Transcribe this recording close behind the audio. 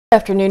Good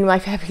afternoon, my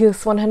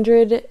fabulous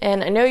 100,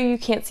 and I know you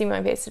can't see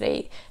my face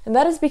today, and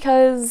that is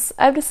because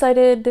I've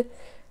decided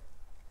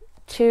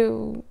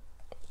to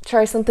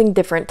try something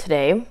different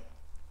today.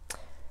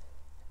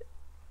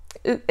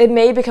 It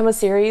may become a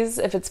series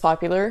if it's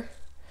popular,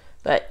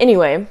 but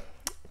anyway,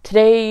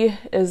 today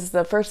is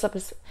the first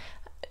episode.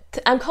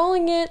 I'm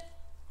calling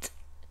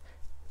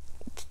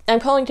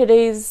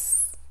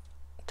today's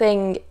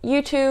thing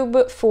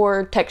YouTube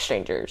for tech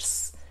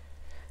strangers,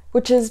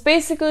 which is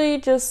basically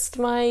just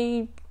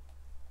my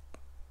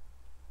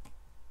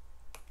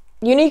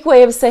unique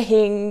way of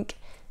saying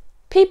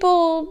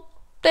people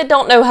that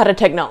don't know how to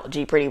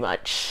technology, pretty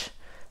much.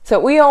 So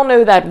we all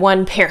know that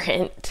one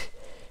parent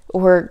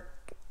or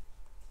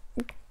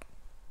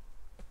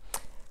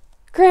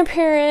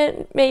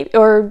grandparent, maybe,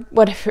 or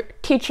whatever,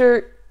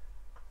 teacher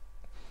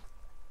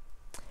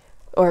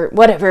or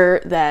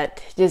whatever,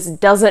 that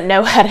just doesn't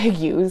know how to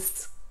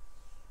use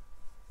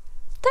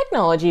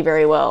technology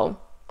very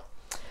well.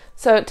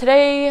 So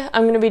today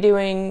I'm going to be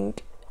doing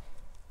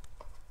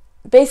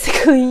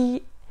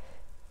basically,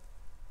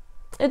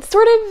 it's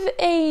sort of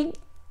a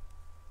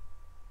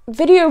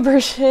video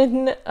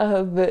version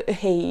of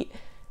a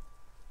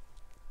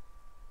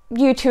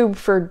YouTube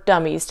for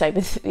dummies type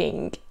of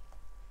thing.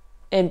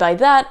 And by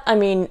that, I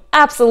mean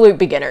absolute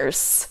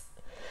beginners.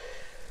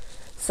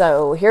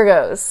 So here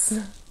goes.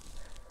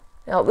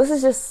 Now this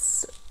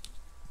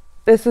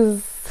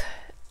is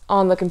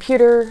on the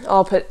computer.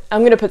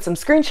 I'm gonna put some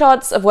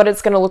screenshots of what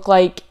it's gonna look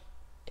like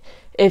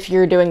if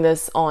you're doing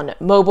this on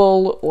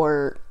mobile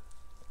or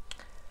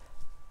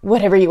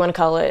whatever you want to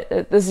call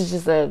it. This is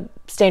just a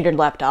standard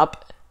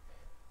laptop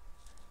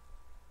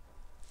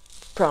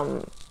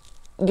from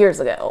years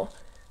ago.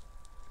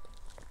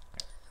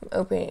 I'm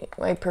opening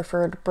my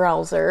preferred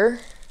browser.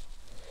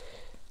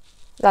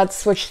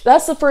 That's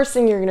the first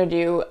thing you're gonna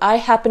do. I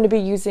happen to be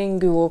using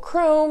Google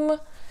Chrome,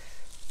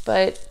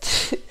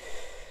 but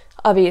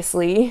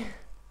obviously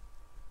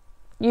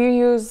you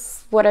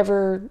use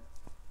whatever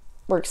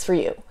works for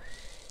you,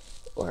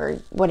 or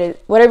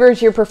whatever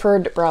is your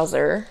preferred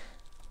browser.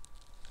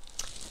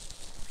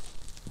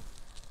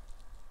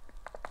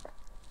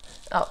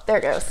 Oh, there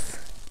it goes.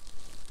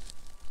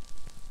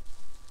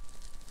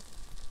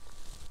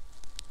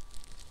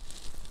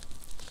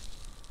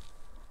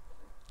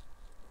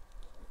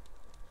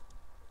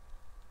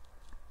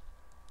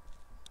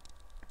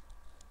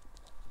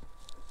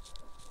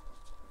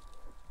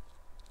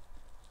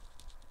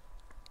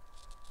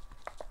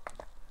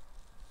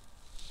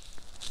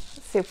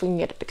 Let's see if we can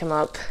get it to come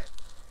up.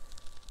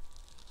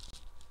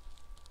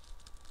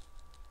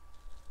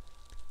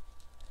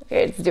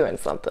 Okay, it's doing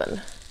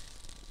something.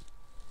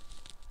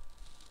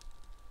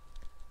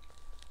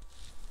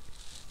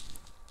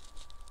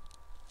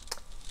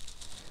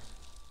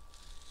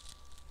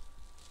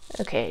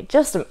 Okay,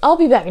 I'll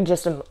be back in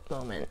just a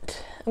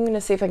moment. I'm gonna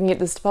see if I can get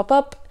this to pop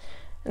up,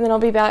 and then I'll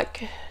be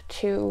back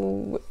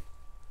to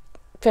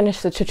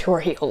finish the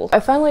tutorial. I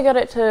finally got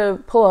it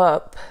to pull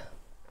up.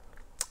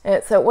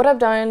 And so what I've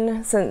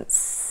done,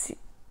 since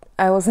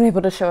I wasn't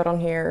able to show it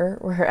on here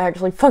where it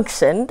actually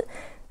functioned,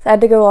 so I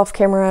had to go off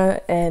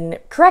camera and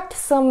correct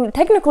some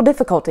technical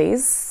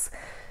difficulties.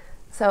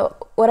 So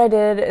what I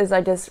did is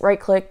I just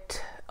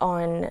right-clicked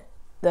on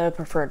the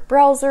preferred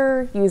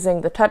browser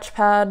using the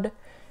touchpad.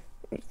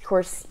 Of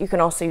course, you can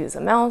also use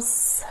a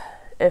mouse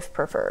if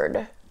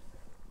preferred.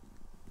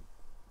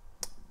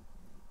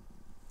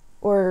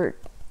 Or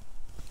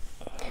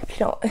if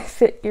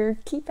your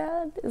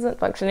keypad isn't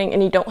functioning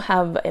and you don't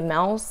have a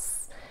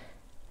mouse,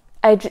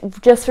 I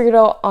just figured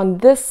out on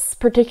this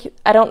particular,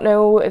 I don't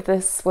know if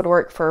this would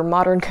work for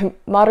modern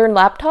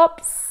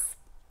laptops,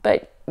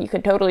 but you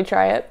could totally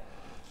try it.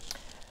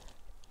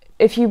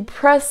 If you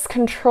just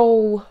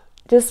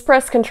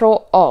press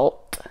Control Alt,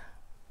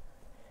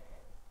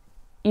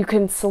 you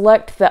can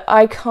select the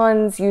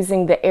icons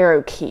using the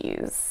arrow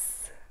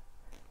keys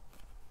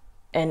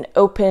and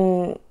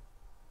open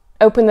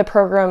the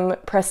program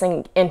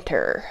pressing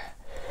Enter.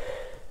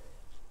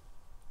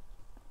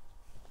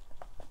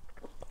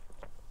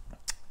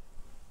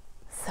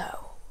 So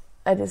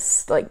I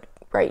just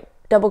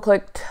double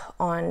clicked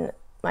on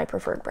my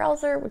preferred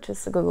browser, which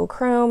is the Google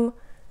Chrome,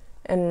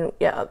 and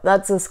yeah,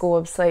 that's a school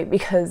website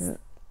because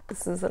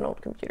this is an old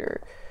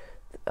computer.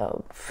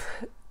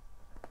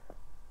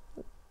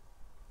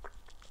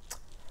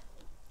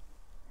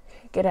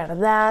 Get out of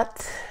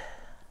that.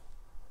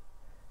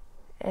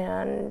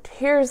 And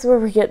here's where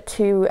we get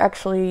to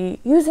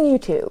actually using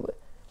YouTube.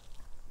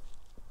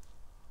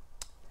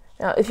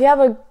 Now, if you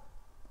have a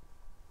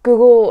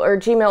Google or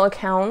Gmail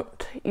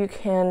account, you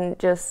can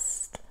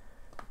there's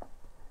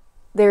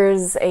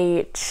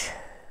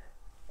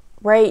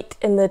right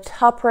in the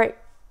top right,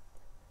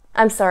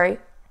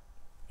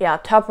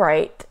 top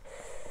right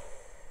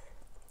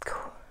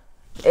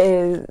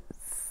is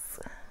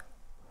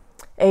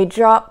a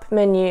drop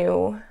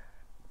menu.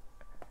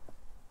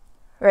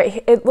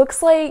 Right, it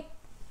looks like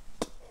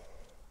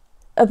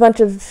a bunch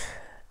of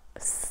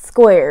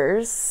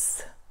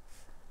squares.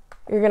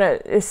 You're gonna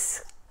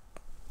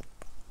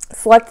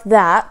select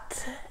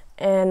that,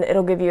 and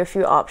it'll give you a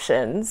few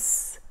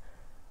options.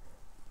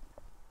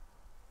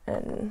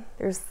 And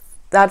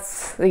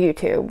that's the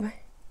YouTube.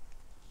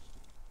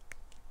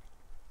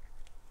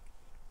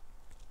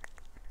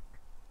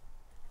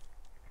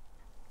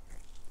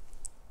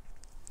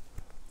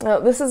 Now,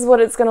 this is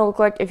what it's going to look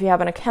like if you have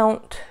an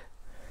account.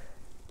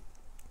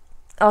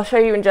 I'll show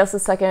you in just a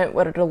second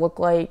what it'll look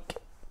like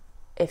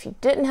if you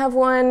didn't have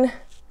one.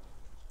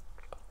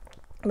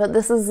 But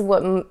this is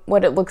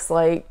what it looks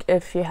like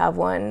if you have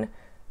one.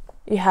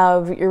 You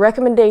have your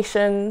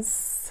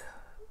recommendations,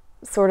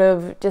 sort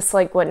of just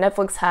like what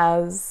Netflix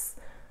has,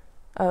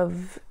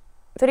 of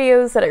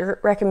videos that it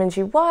recommends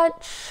you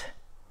watch.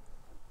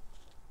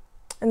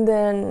 And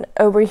then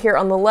over here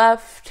on the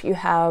left, you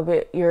have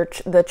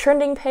the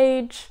trending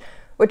page,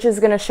 which is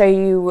going to show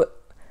you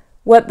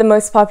what the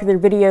most popular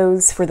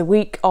videos for the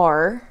week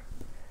are.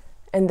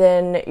 And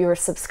then your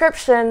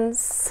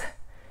subscriptions,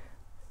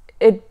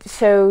 it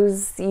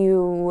shows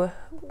you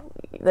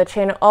the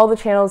channel, all the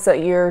channels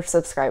that you're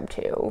subscribed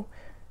to.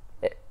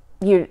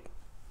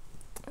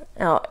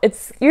 Now,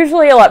 it's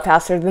usually a lot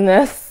faster than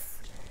this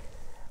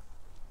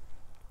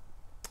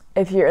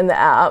if you're in the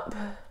app.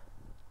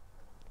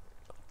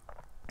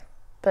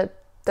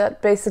 But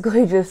that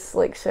basically just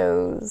like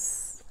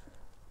shows.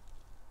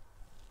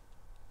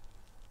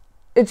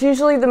 It's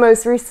usually the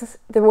most recent,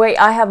 the way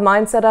I have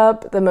mine set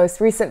up, the most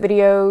recent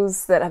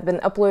videos that have been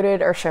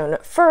uploaded are shown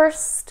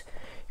first.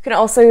 You can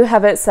also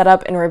have it set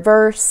up in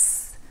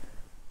reverse.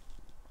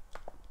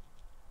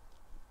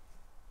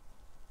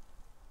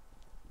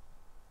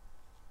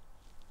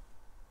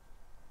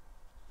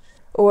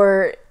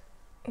 Or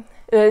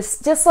it's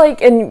just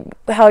like in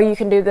how you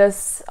can do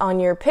this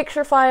on your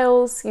picture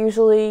files.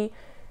 Usually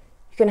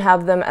you can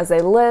have them as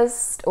a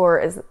list, or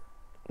as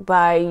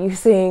by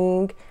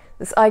using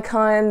this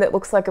icon that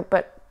looks like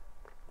but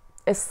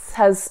it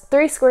has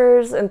 3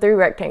 squares and 3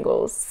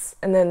 rectangles.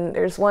 And then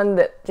there's one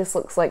that just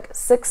looks like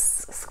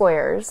 6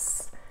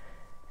 squares.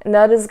 And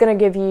that is going to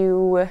give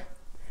you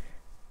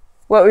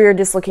what we were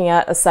just looking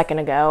at a second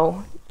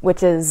ago,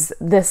 which is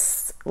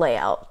this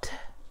layout.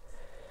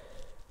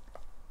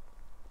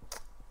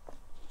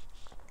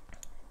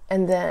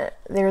 And then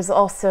there's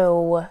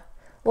also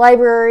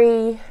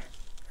library,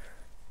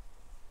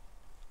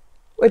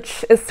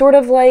 which is sort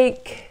of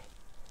like,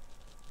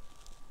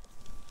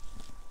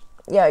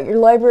 yeah, your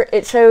library.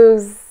 It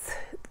shows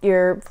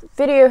your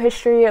video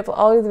history of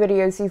all of the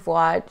videos you've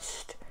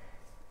watched,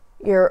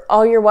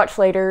 all your watch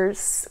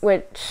laters,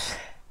 which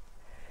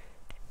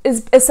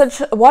is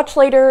such. Watch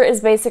later is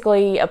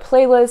basically a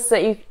playlist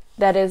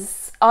that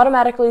is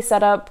automatically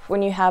set up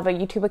when you have a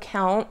YouTube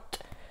account,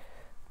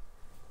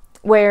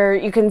 where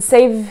you can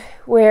save,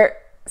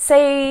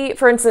 say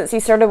for instance you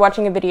started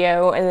watching a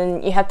video and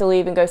then you have to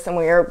leave and go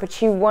somewhere,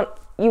 but you want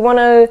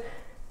to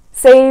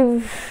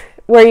save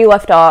where you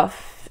left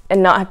off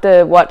and not have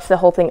to watch the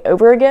whole thing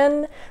over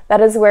again.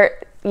 That is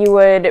where you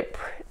would,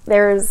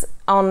 there's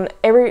on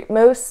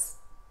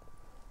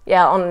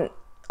on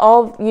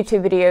all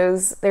YouTube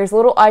videos, there's a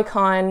little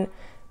icon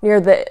near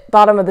the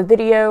bottom of the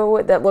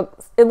video that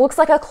looks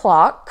like a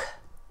clock.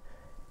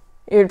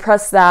 You would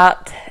press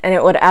that and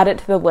it would add it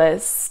to the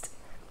list.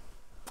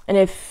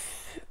 And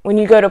when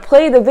you go to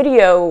play the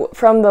video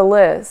from the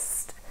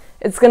list,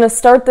 it's going to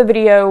start the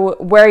video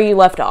where you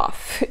left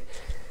off.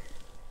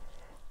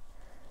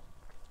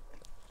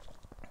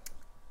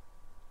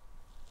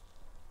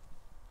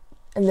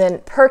 And then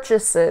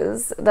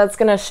purchases, that's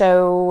going to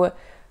show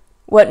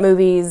what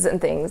movies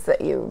and things that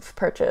you've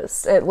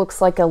purchased. It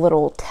looks like a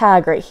little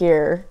tag right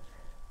here.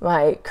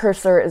 My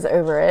cursor is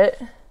over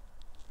it.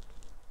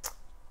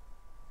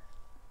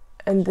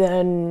 And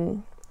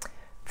then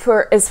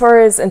as far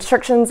as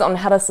instructions on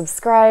how to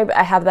subscribe,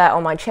 I have that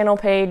on my channel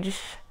page.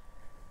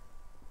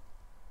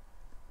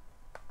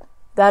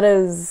 That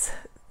is,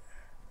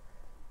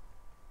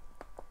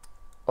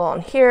 well,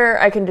 on here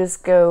I can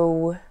just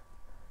go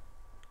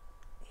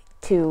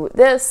to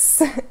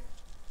this.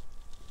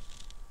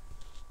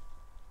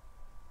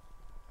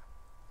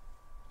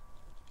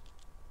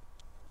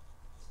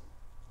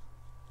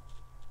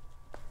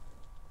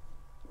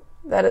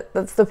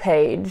 That's the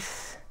page.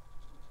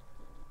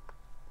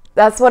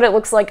 That's what it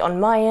looks like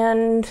on my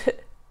end.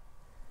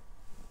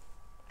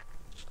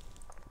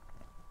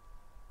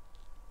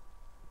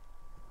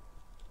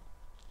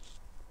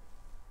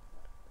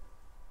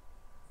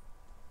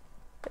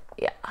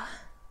 Yeah.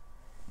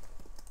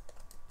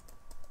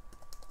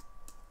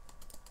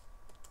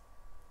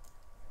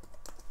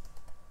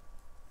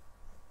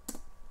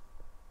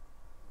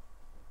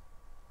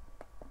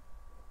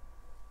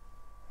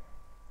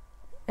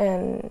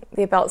 And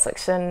the About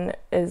section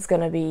is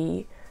going to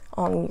be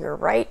on your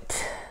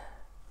right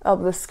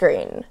of the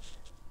screen.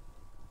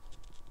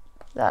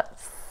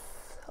 That's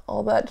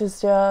all that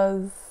just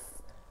does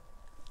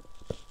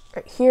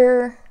right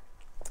here.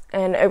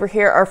 And over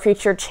here are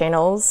featured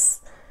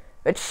channels,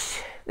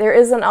 which there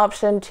is an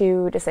option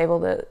to disable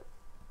this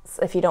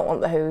if you don't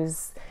want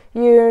those.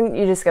 You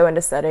just go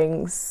into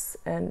settings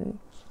and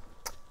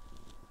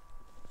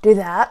do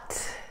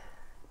that.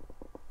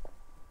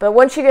 But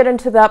once you get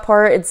into that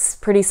part, it's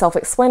pretty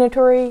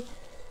self-explanatory.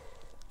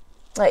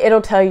 Like,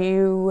 it'll tell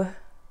you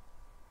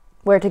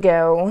where to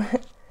go.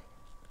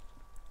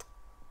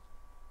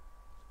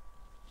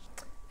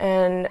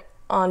 And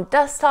on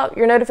desktop,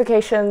 your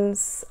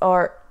notifications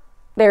are,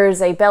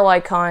 there's a bell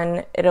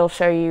icon. It'll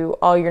show you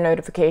all your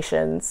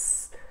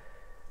notifications.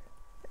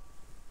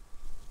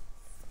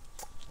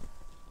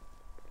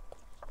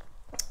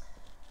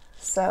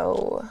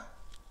 So,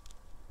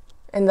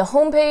 and the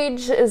home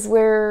page is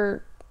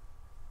where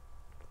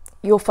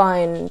you'll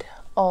find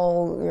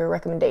all your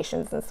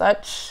recommendations and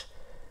such.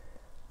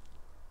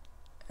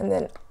 And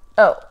then,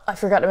 oh, I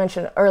forgot to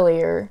mention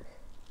earlier,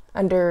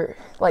 under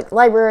like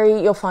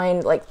library, you'll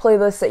find like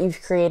playlists that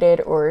you've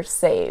created or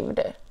saved.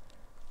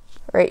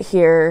 Right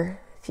here,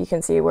 if you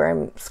can see where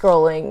I'm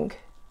scrolling.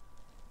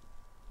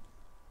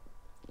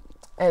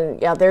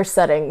 And yeah, there's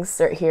settings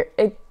right here.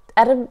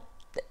 I don't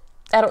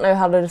know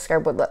how to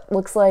describe what that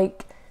looks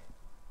like.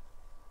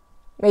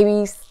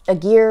 Maybe a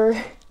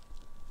gear.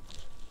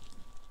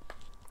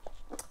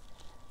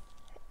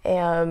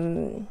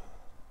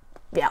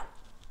 Yeah.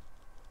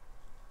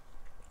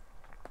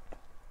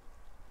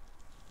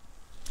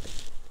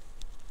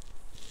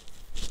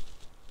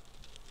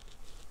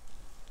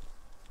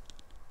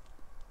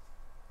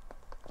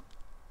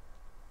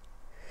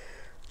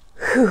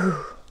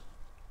 Whew.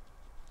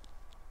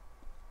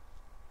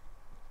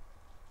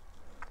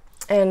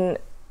 And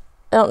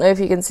I don't know if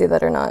you can see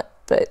that or not,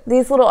 but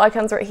these little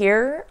icons right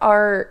here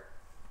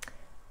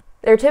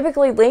they're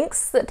typically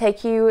links that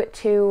take you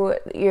to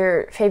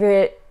your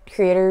favorite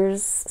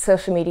creators'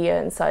 social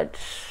media and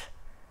such.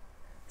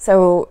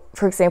 So,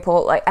 for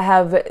example, like I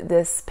have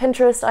this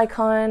Pinterest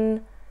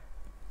icon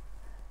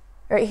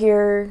right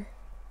here,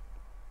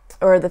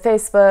 or the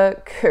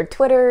Facebook or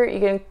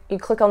Twitter. You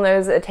click on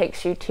those, it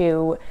takes you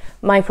to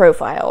my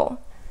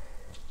profile.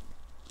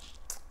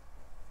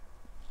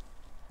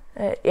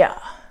 Yeah.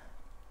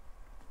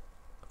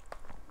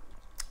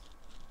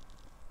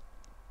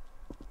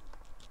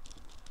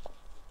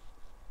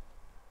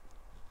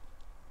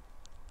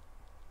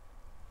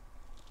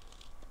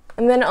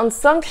 And then on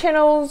some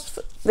channels,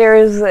 there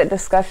is a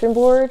discussion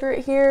board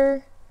right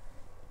here.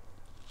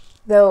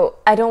 Though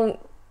I don't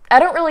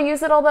really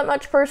use it all that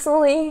much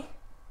personally.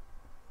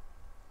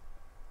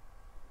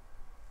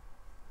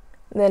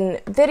 Then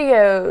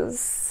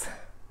videos.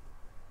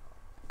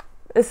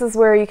 This is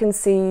where you can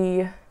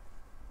see,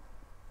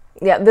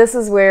 yeah, this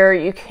is where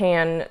you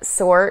can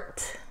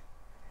sort.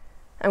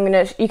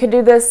 You can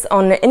do this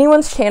on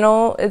anyone's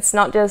channel. It's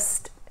not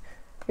just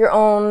your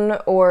own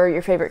or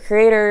your favorite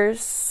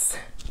creators.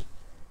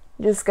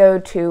 Just go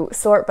to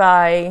sort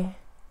by,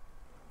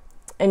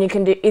 and you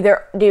can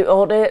either do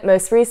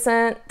most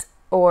recent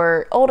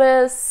or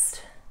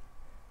oldest.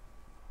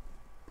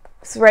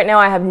 So right now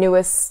I have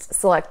newest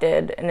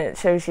selected, and it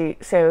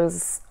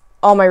shows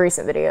all my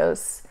recent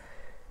videos.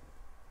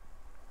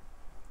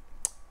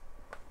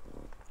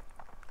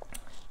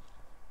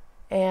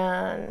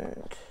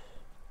 And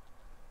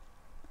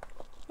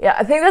yeah,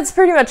 I think that's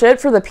pretty much it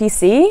for the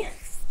PC.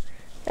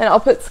 And I'll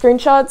put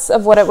screenshots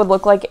of what it would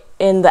look like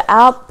in the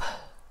app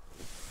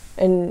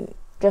in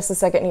just a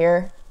second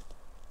here.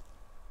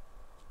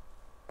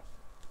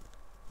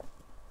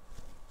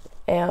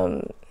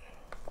 Yeah,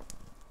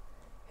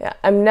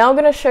 I'm now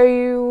going to show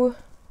you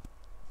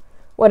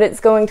what it's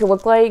going to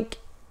look like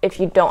if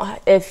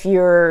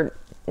you're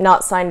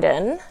not signed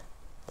in.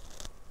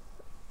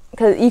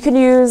 Because you can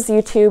use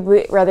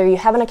YouTube whether you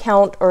have an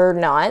account or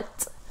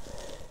not.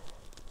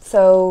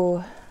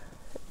 So,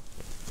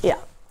 yeah,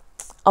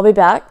 I'll be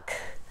back.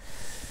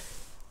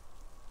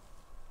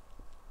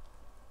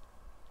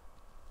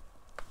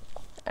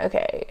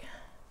 Okay.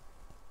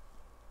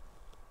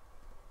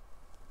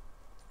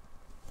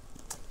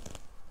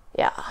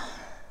 Yeah.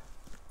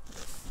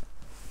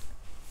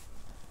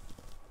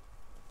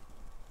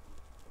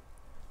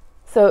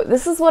 So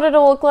this is what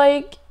it'll look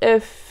like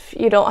if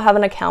you don't have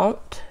an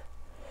account.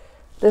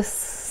 This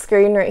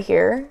screen right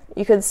here.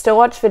 You could still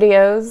watch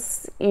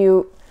videos,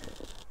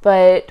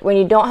 but when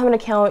you don't have an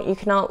account, you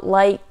cannot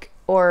like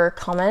or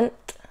comment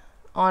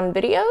on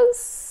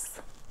videos.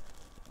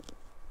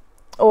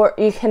 Or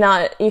you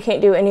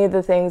can't do any of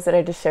the things that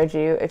I just showed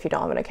you if you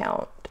don't have an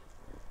account.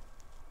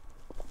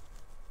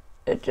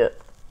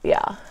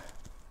 Yeah.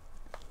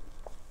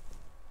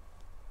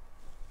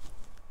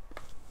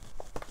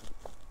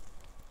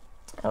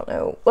 I don't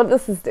know what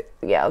this is.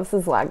 Yeah, this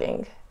is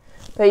lagging.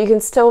 But you can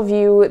still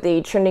view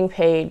the trending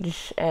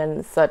page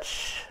and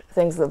such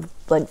things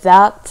like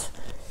that.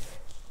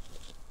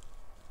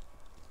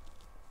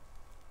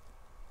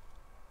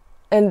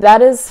 And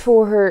that is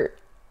for...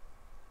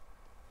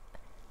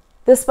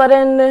 This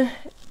button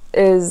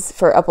is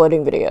for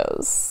uploading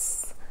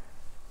videos.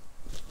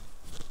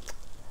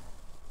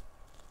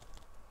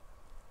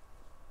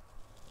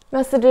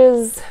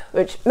 Messages,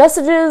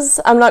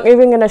 I'm not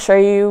even going to show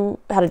you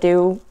how to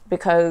do,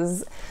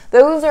 because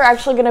those are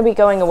actually going to be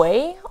going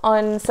away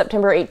on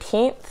September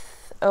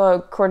 18th,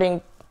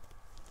 according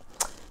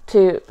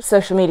to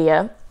social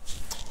media.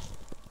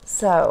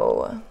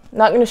 So,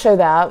 not going to show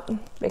that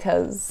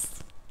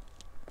because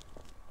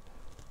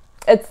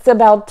it's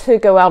about to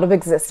go out of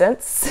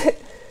existence.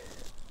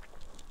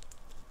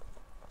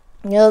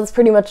 Yeah, that's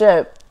pretty much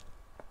it.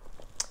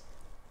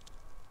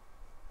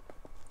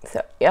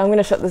 So, yeah, I'm going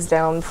to shut this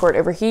down before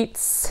it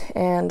overheats,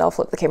 and I'll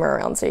flip the camera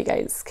around so you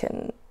guys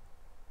can...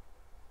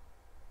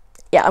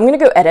 Yeah, I'm going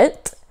to go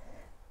edit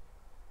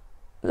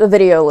the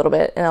video a little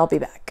bit, and I'll be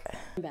back.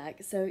 I'm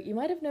back. So, you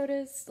might have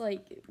noticed,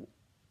 like,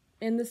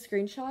 in the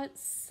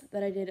screenshots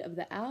that I did of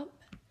the app,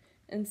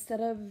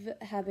 instead of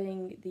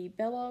having the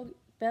bell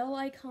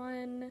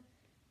icon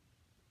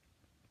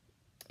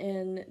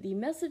and the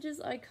messages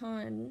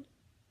icon,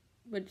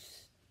 which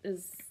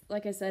is,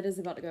 like I said, is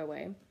about to go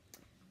away,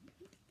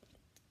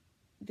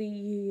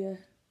 the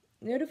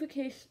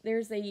notification,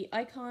 there's a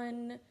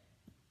icon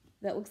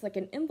that looks like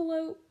an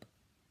envelope,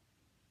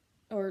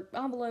 or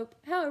envelope,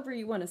 however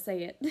you want to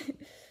say it,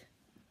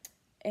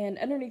 and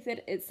underneath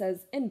it, it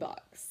says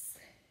inbox.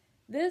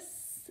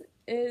 This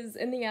is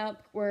in the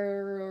app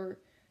where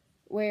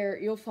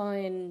you'll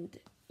find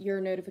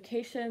your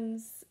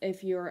notifications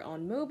if you're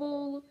on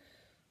mobile.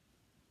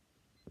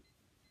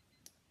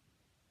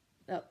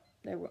 Oh,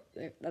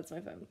 that's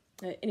my phone.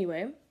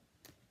 Anyway,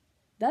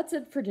 that's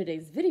it for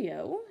today's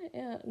video.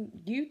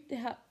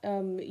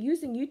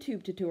 Using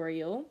YouTube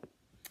tutorial,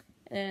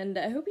 and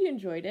I hope you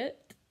enjoyed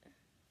it.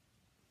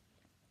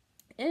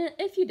 And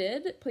if you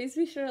did, please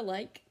be sure to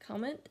like,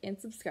 comment, and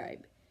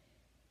subscribe.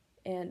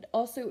 And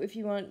also, if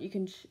you want, you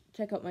can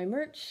check out my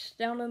merch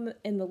down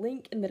in the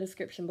link in the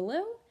description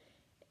below.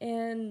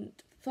 And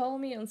follow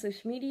me on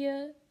social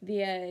media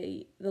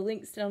via the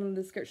links down in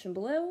the description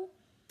below.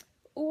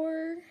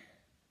 Or,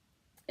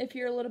 if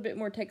you're a little bit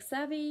more tech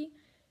savvy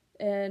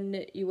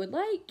and you would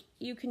like,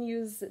 you can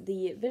use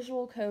the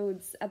visual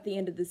codes at the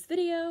end of this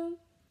video.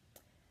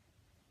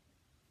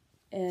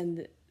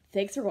 And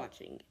thanks for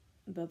watching.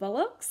 Bye-bye,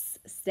 folks.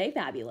 Stay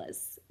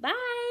fabulous.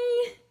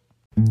 Bye!